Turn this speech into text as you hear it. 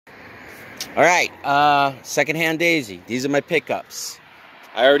All right, secondhand Daisy. These are my pickups.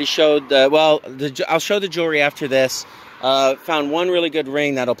 I already showed, I'll show the jewelry after this. Found one really good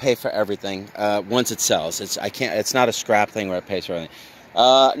ring that'll pay for everything once it sells. It's not a scrap thing where it pays for everything.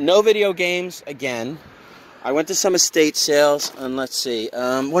 No video games again. I went to some estate sales, and let's see.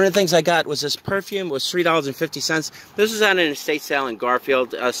 One of the things I got was this perfume. It was $3.50. This was at an estate sale in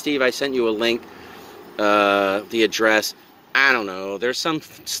Garfield. Steve, I sent you a link, the address. I don't know. There's some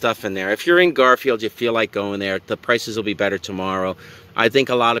stuff in there. If you're in Garfield, you feel like going there. The prices will be better tomorrow. I think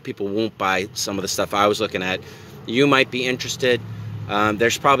a lot of people won't buy some of the stuff I was looking at. You might be interested.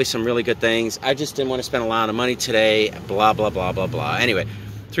 There's probably some really good things. I just didn't want to spend a lot of money today. Blah, blah, blah, blah, blah. Anyway,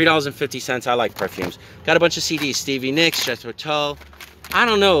 $3.50. I like perfumes. Got a bunch of CDs. Stevie Nicks, Jethro Tull. I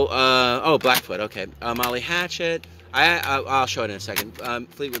don't know. Oh, Blackfoot. Okay. Molly Hatchet. I'll show it in a second.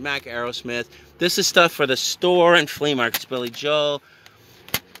 Fleetwood Mac, Aerosmith. This is stuff for the store and flea markets. Billy Joel,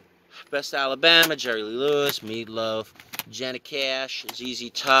 Best Alabama, Jerry Lee Lewis, Meatloaf, Janet Cash, ZZ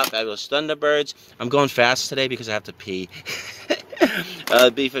Top, Fabulous Thunderbirds. I'm going fast today because I have to pee.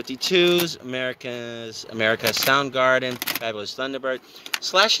 B-52s, America's Soundgarden, Fabulous Thunderbird,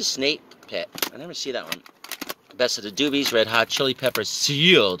 Slash's Snake Pit. I never see that one. Best of the Doobies, Red Hot Chili Peppers,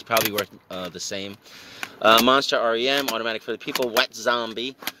 Sealed, probably worth the same. Monster R.E.M., Automatic for the People, Wet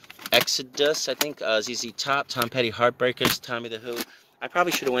Zombie, Exodus, I think, ZZ Top, Tom Petty, Heartbreakers, Tommy the Who. I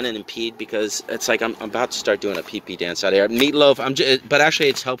probably should have went in and peed because it's like I'm about to start doing a pee-pee dance out here. Meatloaf, but actually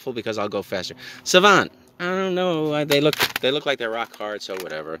it's helpful because I'll go faster. Savant, I don't know, they look like they're rock hard, so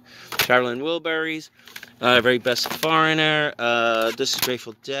whatever. Traveling Wilburys, Very Best Foreigner, this is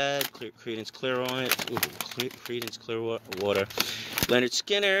Grateful Dead, Creedence Clearwater, Leonard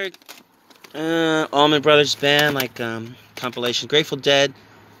Skinner, Allman Brothers Band, like compilation, Grateful Dead,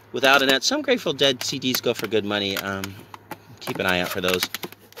 Without a Net. Some Grateful Dead CDs go for good money. Keep an eye out for those.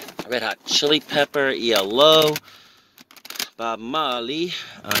 Red Hot Chili Pepper, ELO, Bob Marley,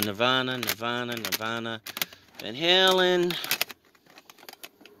 Nirvana, Van Halen.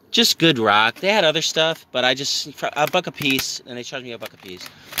 Just good rock. They had other stuff, but I just, a buck a piece, and they charged me a buck a piece.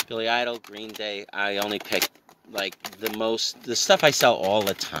 Billy Idol, Green Day. I only picked like the stuff I sell all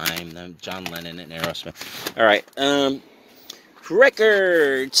the time. John Lennon and Aerosmith. All right.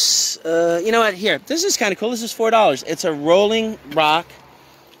 Records. You know what? Here, this is kind of cool. This is $4. It's a Rolling Rock,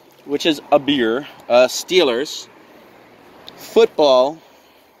 which is a beer. Steelers. Football.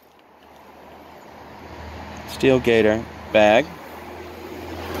 Steel Gator bag.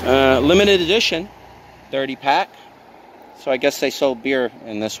 Limited edition. 30-pack. So I guess they sold beer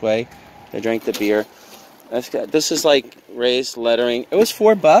in this way. They drank the beer. This is like raised lettering. It was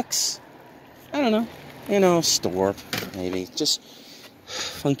 $4. I don't know. You know, store, maybe. Just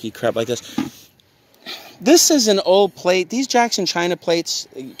funky crap like this. This is an old plate. These Jackson China plates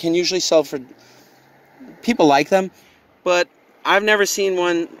can usually sell for... People like them, but I've never seen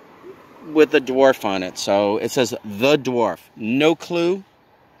one with the Dwarf on it. So it says The Dwarf. No clue.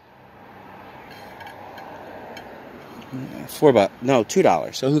 $4. No,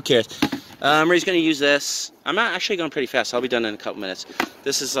 $2. So who cares? Marie's going to use this. I'm not actually going pretty fast. I'll be done in a couple minutes.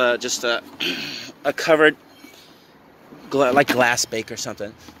 This is just a covered, like glass bake or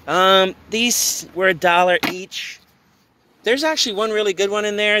something. These were $1 each. There's actually one really good one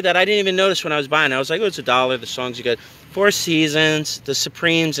in there that I didn't even notice when I was buying. I was like, oh, it's $1. The songs are good. Four Seasons, The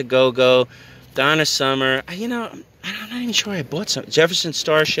Supremes, A Go-Go, Donna Summer. You know, I'm not even sure I bought some. Jefferson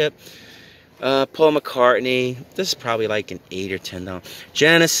Starship. Paul McCartney. This is probably like an $8 or $10.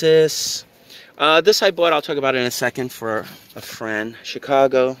 Genesis. This I bought. I'll talk about it in a second for a friend.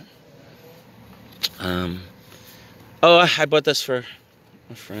 Chicago. Oh, I bought this for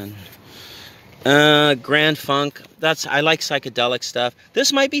a friend. Grand Funk. I like psychedelic stuff.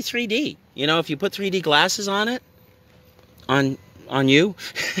 This might be 3D. You know, if you put 3D glasses on it, on you,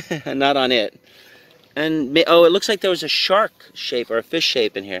 not on it. And oh, it looks like there was a shark shape or a fish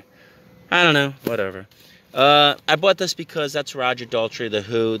shape in here. I don't know, whatever. I bought this because that's Roger Daltrey, The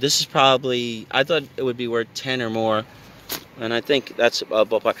Who. This is probably, I thought it would be worth 10 or more, and I think that's a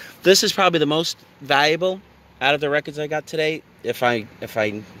ballpark. This is probably the most valuable out of the records I got today, if I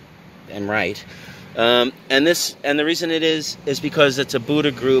am right. And the reason it is because it's a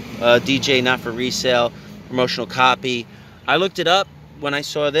Buddha group, DJ not for resale, promotional copy. I looked it up when I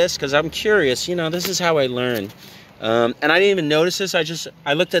saw this because I'm curious. You know, this is how I learn. And I didn't even notice this.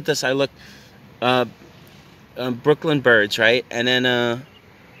 I looked at this. I looked Brooklyn Birds, right? And then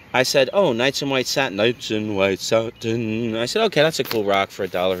I said, oh, Nights in White Satin. Nights in White Satin. I said, okay, that's a cool rock for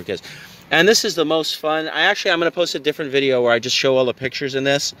 $1 for kids. And this is the most fun. I'm going to post a different video where I just show all the pictures in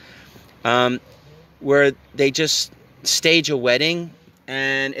this. Where they just stage a wedding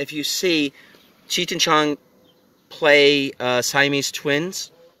And if you see, Cheech and Chong play Siamese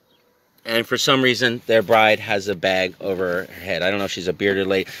twins. And for some reason, their bride has a bag over her head. I don't know if she's a bearded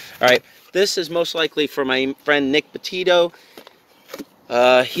lady. All right, this is most likely for my friend Nick Petito.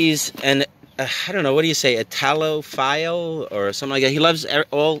 He's an, I don't know, what do you say, Italophile or something like that. He loves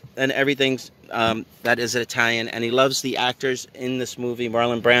all and everything that is Italian, and he loves the actors in this movie,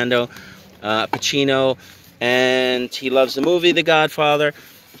 Marlon Brando, Pacino, and he loves the movie The Godfather.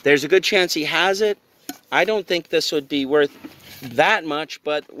 There's a good chance he has it. I don't think this would be worth that much,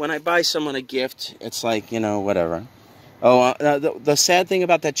 but when I buy someone a gift, it's like, you know, whatever. Oh, the sad thing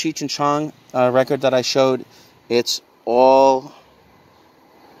about that Cheech and Chong record that I showed, it's all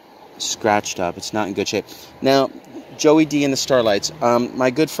scratched up. It's not in good shape. Now, Joey D and the Starlights. My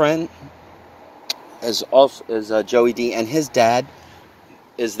good friend is Joey D, and his dad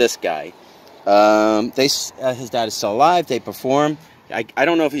is this guy. His dad is still alive. They perform. I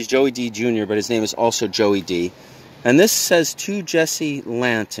don't know if he's Joey D Jr., but his name is also Joey D. And this says to Jesse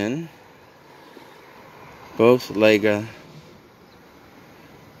Lanton, both Lega.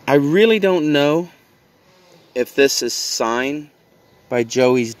 I really don't know if this is signed by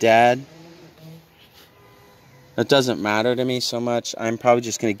Joey's dad. It doesn't matter to me so much. I'm probably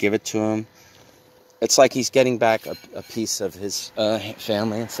just going to give it to him. It's like he's getting back a piece of his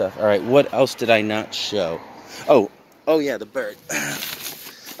family and stuff. All right, what else did I not show? Oh yeah, the bird.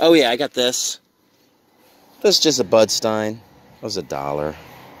 Oh yeah, I got this. This is just a Bud Stein. It was $1.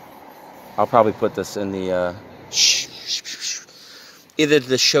 I'll probably put this in the either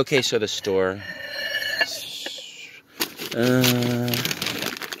the showcase or the store.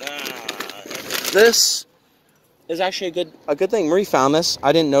 This is actually a good thing. Marie found this.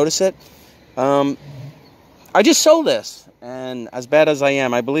 I didn't notice it. I just sold this, and as bad as I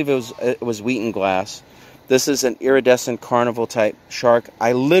am, I believe it was Wheaton glass. This is an iridescent carnival type shark.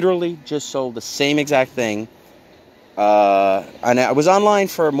 I literally just sold the same exact thing. And I was online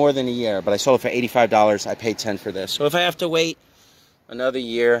for more than a year, but I sold it for $85. I paid $10 for this. So if I have to wait another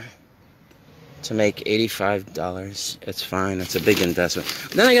year to make $85, it's fine. It's a big investment.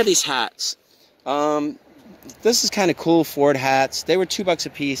 Then I got these hats. This is kind of cool, Ford hats. They were $2 a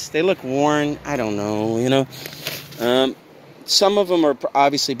piece. They look worn. I don't know, you know. Some of them are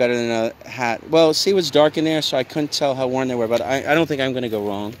obviously better than a hat. Well, see, it was dark in there, so I couldn't tell how worn they were. But I don't think I'm going to go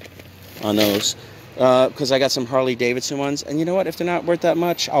wrong on those. Because I got some Harley Davidson ones. And you know what? If they're not worth that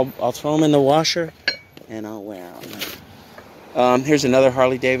much, I'll throw them in the washer and I'll wear them. Here's another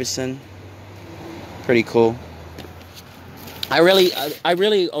Harley Davidson. Pretty cool. I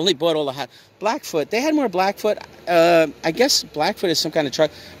really only bought all the hats. Blackfoot. They had more Blackfoot. I guess Blackfoot is some kind of truck.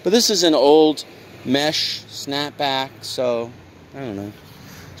 But this is an old mesh snapback. So, I don't know.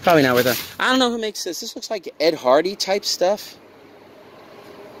 It's probably not worth it. I don't know who makes this. This looks like Ed Hardy type stuff.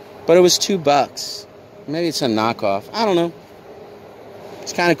 But it was $2. Maybe it's a knockoff. I don't know.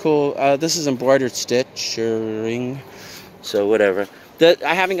 It's kind of cool. This is embroidered stitching. So whatever.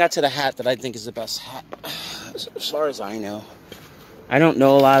 I haven't got to the hat that I think is the best hat. As far as I know. I don't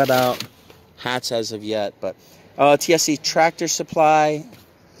know a lot about hats as of yet. But TSC Tractor Supply.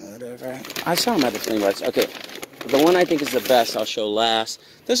 Whatever. I saw them at the Flea Markets. Okay. The one I think is the best I'll show last.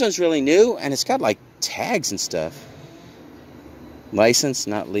 This one's really new. And it's got like tags and stuff. License,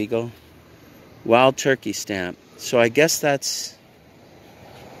 not legal. Wild turkey stamp. So I guess that's...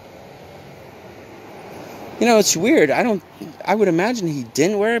 You know, it's weird. I would imagine he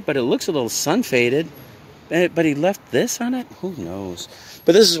didn't wear it, but it looks a little sun-faded. But he left this on it? Who knows?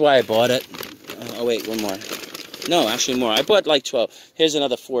 But this is why I bought it. Oh, wait, one more. No, actually more. I bought like 12. Here's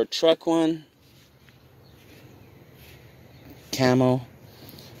another Ford truck one. Camo.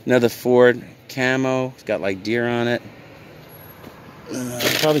 Another Ford camo. It's got like deer on it.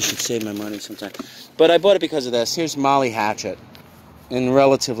 I probably should save my money sometime. But I bought it because of this. Here's Molly Hatchet. In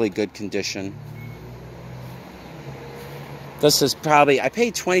relatively good condition. This is probably... I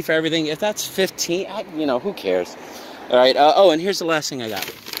paid $20 for everything. If that's $15, you know, who cares? Alright, oh, and here's the last thing I got.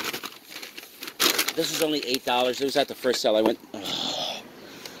 This is only $8. It was at the first sale I went...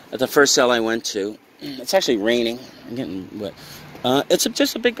 at the first sale I went to. It's actually raining. I'm getting wet. It's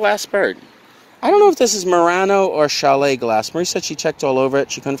just a big glass bird. I don't know if this is Murano or Chalet glass. Marie said she checked all over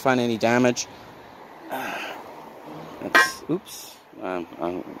it. She couldn't find any damage. Oops.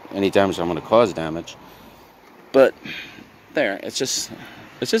 Any damage, I'm going to cause damage. But there, it's just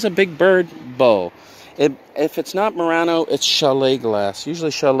a big bird bowl. If it's not Murano, it's Chalet glass. Usually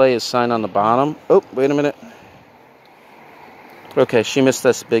Chalet is signed on the bottom. Oh, wait a minute. Okay, she missed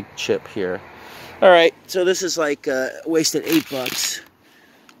this big chip here. All right, so this is like wasted $8.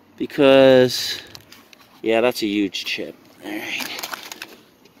 Because, yeah, that's a huge chip. All right.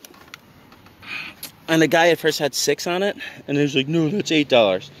 And the guy at first had 6 on it, and he was like, no, that's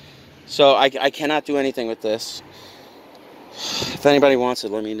 $8. So I cannot do anything with this. If anybody wants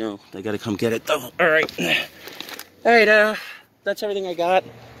it, let me know. They gotta come get it though. Alright, that's everything I got.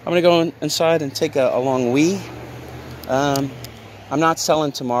 I'm gonna go inside and take a long wee. I'm not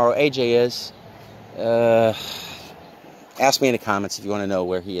selling tomorrow. AJ is. Ask me in the comments if you want to know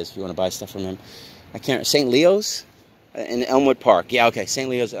where he is, if you want to buy stuff from him. I can't. St. Leo's in Elmwood Park. Yeah, okay. St.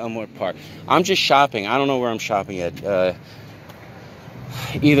 Leo's Elmwood Park. I'm just shopping. I don't know where I'm shopping at.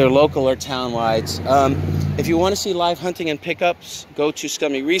 Either local or town-wide. If you want to see live hunting and pickups, go to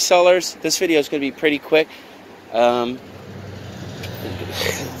Scummy Resellers. This video is going to be pretty quick. Like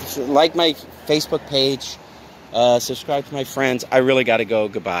my Facebook page. Subscribe to my friends. I really got to go.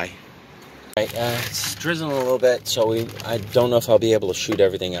 Goodbye. Right, it's drizzling a little bit, so I don't know if I'll be able to shoot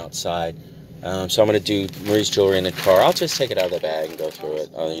everything outside. So I'm going to do Marie's jewelry in the car. I'll just take it out of the bag and go through it.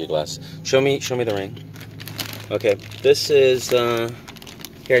 Oh, your glass. Show me the ring. Okay, this is,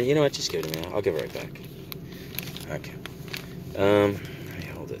 here, you know what, just give it to me. I'll give it right back. Okay. Let me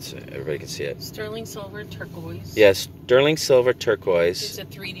hold it so everybody can see it. Sterling silver turquoise. Yes, sterling silver turquoise. It's a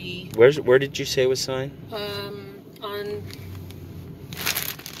 3D. Where did you say it was signed? On...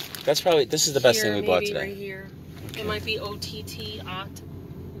 That's probably, this is the best thing we bought today. Right here. Okay. It might be OTT, OT. I'm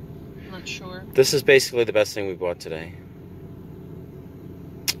not sure. This is basically the best thing we bought today.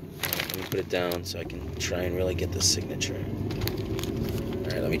 Let me put it down so I can try and really get the signature.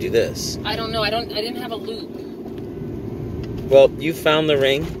 Alright, let me do this. I don't know. I didn't have a loop. Well, you found the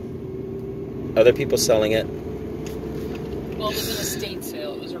ring. Other people selling it. Well, it was an estate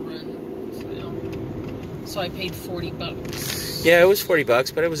sale. It was a run sale. So I paid $40. Yeah, it was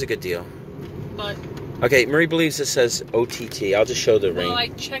 $40, but it was a good deal. But okay, Marie believes it says OTT. I'll just show the ring. Well, I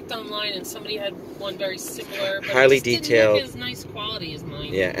checked online and somebody had one very similar, but highly it just detailed. didn't look as nice quality as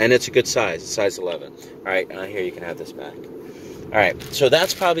mine. Yeah, and it's a good size. It's size 11. All right, here you can have this back. All right, so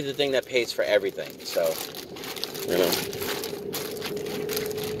that's probably the thing that pays for everything. So, you know.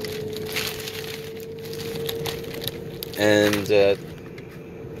 And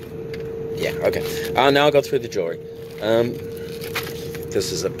yeah, okay. Now I'll go through the jewelry.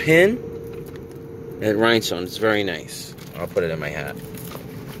 This is a pin and rhinestone. It's very nice. I'll put it in my hat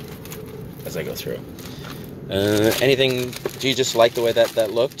as I go through. Anything? Do you just like the way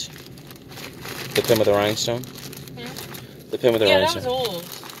that looked? The pin with the rhinestone. The pin with the rhinestone. Yeah, that was old.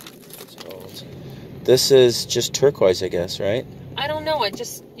 It's old. This is just turquoise, I guess, right? I don't know. I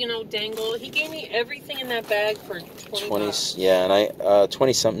just, dangle. He gave me everything in that bag for $20. Yeah, and I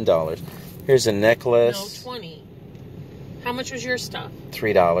 $20-something. Here's a necklace. No, $20. How much was your stuff?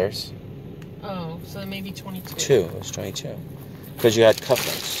 $3. Oh, so maybe 22. It was 22. Because you had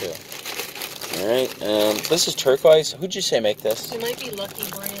cufflinks too. All right. This is turquoise. Who'd you say make this? It might be Lucky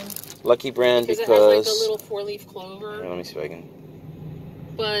Brand. Lucky Brand because it has like the little 4-leaf clover. Here, let me see if I can.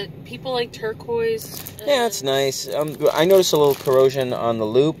 But people like turquoise. Yeah, it's nice. I noticed a little corrosion on the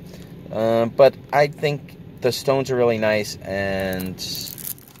loop, but I think the stones are really nice and it's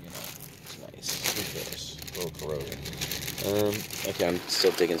nice. Who cares? A little corrosion. Okay, I'm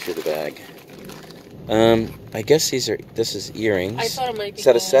still digging through the bag. I guess this is earrings. I thought it might be Is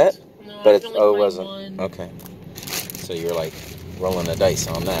that gold. a set? No, but it wasn't. One. Okay. So you're like rolling the dice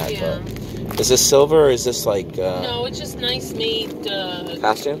on that. Yeah. But is this silver or is this like... no, it's just nice made...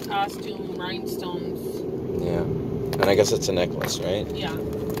 costume rhinestones. Yeah. And I guess it's a necklace, right? Yeah.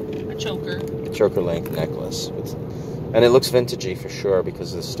 A choker. Choker length necklace. And it looks vintagey for sure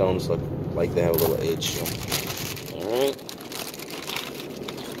because the stones look like they have a little age to them. Alright.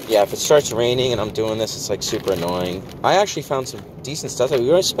 Yeah, if it starts raining and I'm doing this, it's like super annoying. I actually found some decent stuff. We were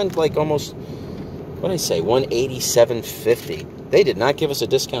going to spend like almost, what did I say, $187.50. They did not give us a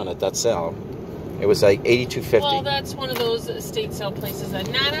discount at that sale. It was like $82.50. Well, that's one of those estate sale places that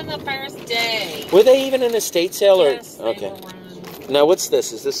not on the first day. Were they even an estate sale? Yes, or they okay. were run. Now what's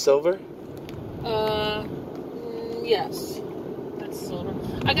this? Is this silver? Yes. That's silver.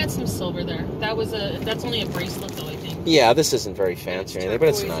 I got some silver there. That's only a bracelet though, I think. Yeah, this isn't very fancy or anything, but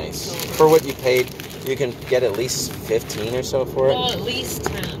it's nice. For what you paid, you can get at least 15 or so for it. Well, at least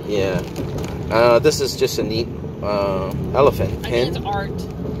 10. Yeah. This is just a neat elephant pin. I think it's art.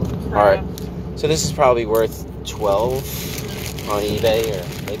 Art. So this is probably worth 12 on eBay or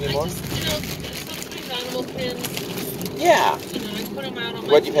maybe more. Sometimes animal pins. Yeah. I put them out on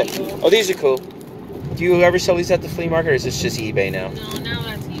my What'd you pay? table. Oh, these are cool. Do you ever sell these at the flea market, or is this just eBay now? No, now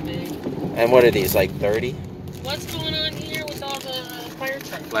that's eBay. And what are these, like 30? What's going on here with all the fire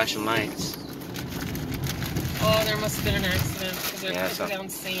trucks? Flashing lights. Oh, there must have been an accident because they're putting down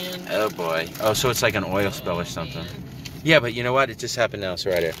sand. Oh boy. Oh, so it's like an oil spill or something. Yeah, but you know what? It just happened now. It's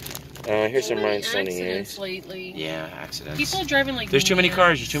right here. Here's some rhinestone accidents ears. lately. Yeah, accidents. People are driving like There's too many maniacs.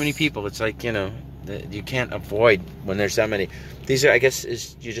 cars. There's too many people. It's like, you know, you can't avoid when there's that many. These are, I guess,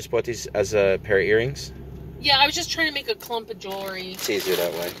 you just bought these as a pair of earrings? Yeah, I was just trying to make a clump of jewelry. It's easier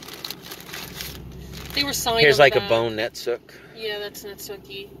that way. They were signed. Here's on like the a back. bone netsuke. Yeah, that's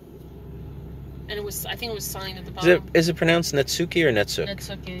Natsuki. And it was, I think it was signed at the bottom. Is it pronounced Netsuki or Netsuke?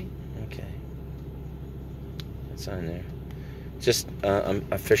 Natsuki. Okay. That's on there. Just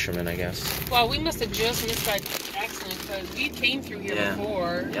a fisherman, I guess. Well, we must have just missed that accident because we came through here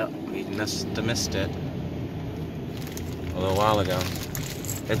before. Yep, we missed it a little while ago.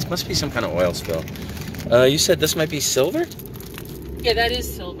 It must be some kind of oil spill. You said this might be silver? Yeah, that is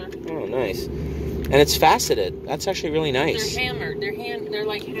silver. Oh, nice. And it's faceted. That's actually really nice. They're hammered. They're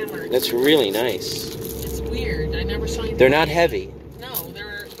like hammered. That's really nice. It's weird. I never saw anything. They're not heavy. No,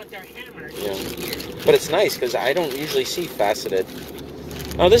 but they're hammered. Yeah. It's weird. But it's nice because I don't usually see faceted.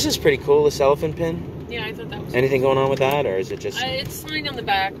 Oh, this is pretty cool, this elephant pin. Yeah, I thought that was Anything going on with that, or is it just... it's signed on the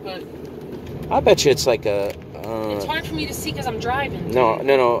back, but... I bet you it's like a... it's hard for me to see because I'm driving. No,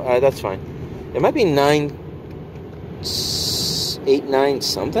 that's fine. It might be 989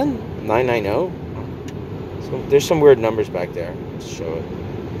 something? 990? So there's some weird numbers back there. Let's show it.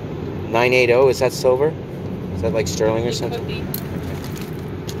 980, is that silver? Is that like sterling or It something? could be.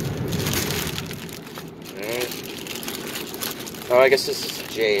 Oh, I guess this is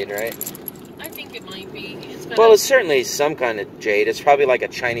jade, right? I think it might be. Well, it's certainly some kind of jade. It's probably like a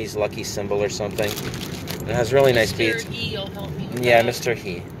Chinese lucky symbol or something. It has really nice beads. Mr. E will help me with Yeah, that. Mr.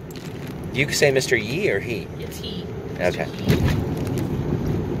 He. You could say Mr. Yi or he? It's he. Okay. Mr. He.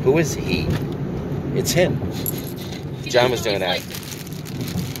 Who is he? It's him. John was doing that.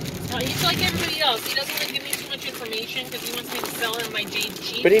 He's like everybody else. He doesn't want to give me too much information because he wants me to sell him my jade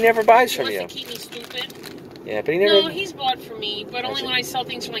cheap. But he never buys He from wants you. to keep me stupid. Yeah, but he never... No, he's bought from me, but only when I sell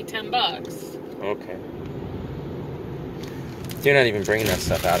things for like $10. Okay. You're not even bringing that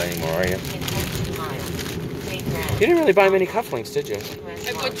stuff out anymore, are you? You didn't really buy many cufflinks, did you?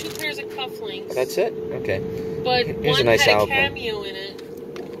 I bought 2 pairs of cufflinks. That's it? Okay. But Here's one a nice had a album. cameo in it.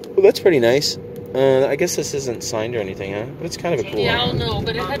 Well, that's pretty nice. I guess this isn't signed or anything, huh? But it's kind of a cool Yeah, I one. don't know,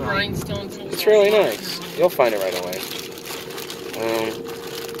 but it had rhinestones. And It's really nice. You'll find it right away.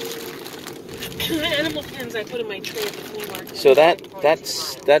 Animal pins I put in my tray at the flea market. So that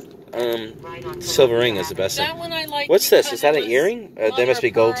silver ring is the best thing. That one I like. What's this? because Is that it an was earring? They mother must be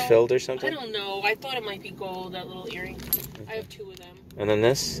of gold pearl. filled or I something. don't know. I thought it might be gold, that little earring. I have 2 of them. And then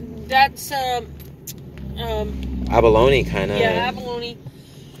this That's, abalone kind of. yeah, abalone.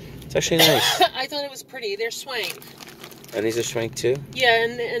 It's actually nice. I thought it was pretty. They're swank. And these are swank too. Yeah,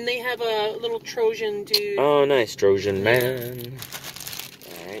 and they have a little Trojan dude. Oh, nice, Trojan man.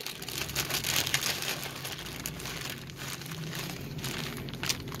 All right.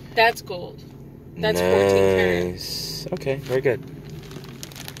 That's gold. That's 14 karat. Nice. Okay, very good.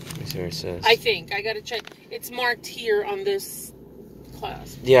 Let me see where it says. I think. I gotta check. It's marked here on this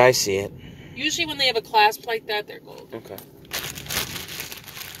clasp. Yeah, I see it. Usually when they have a clasp like that, they're gold. Okay.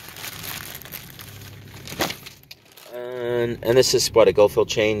 And this is what, a gold fill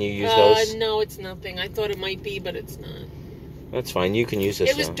chain? You use those? No, it's nothing. I thought it might be, but it's not. That's fine. You can use this.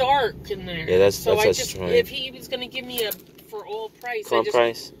 It was one. dark in there. Yeah, that's so I just fine. if he was gonna give me a for all price, Full I just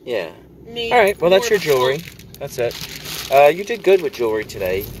price? Yeah. made All right. Well, that's more your jewelry. That's it. You did good with jewelry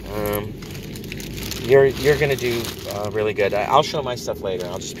today. You're gonna do really good. I'll show my stuff later.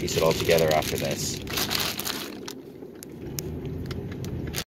 I'll just piece it all together after this.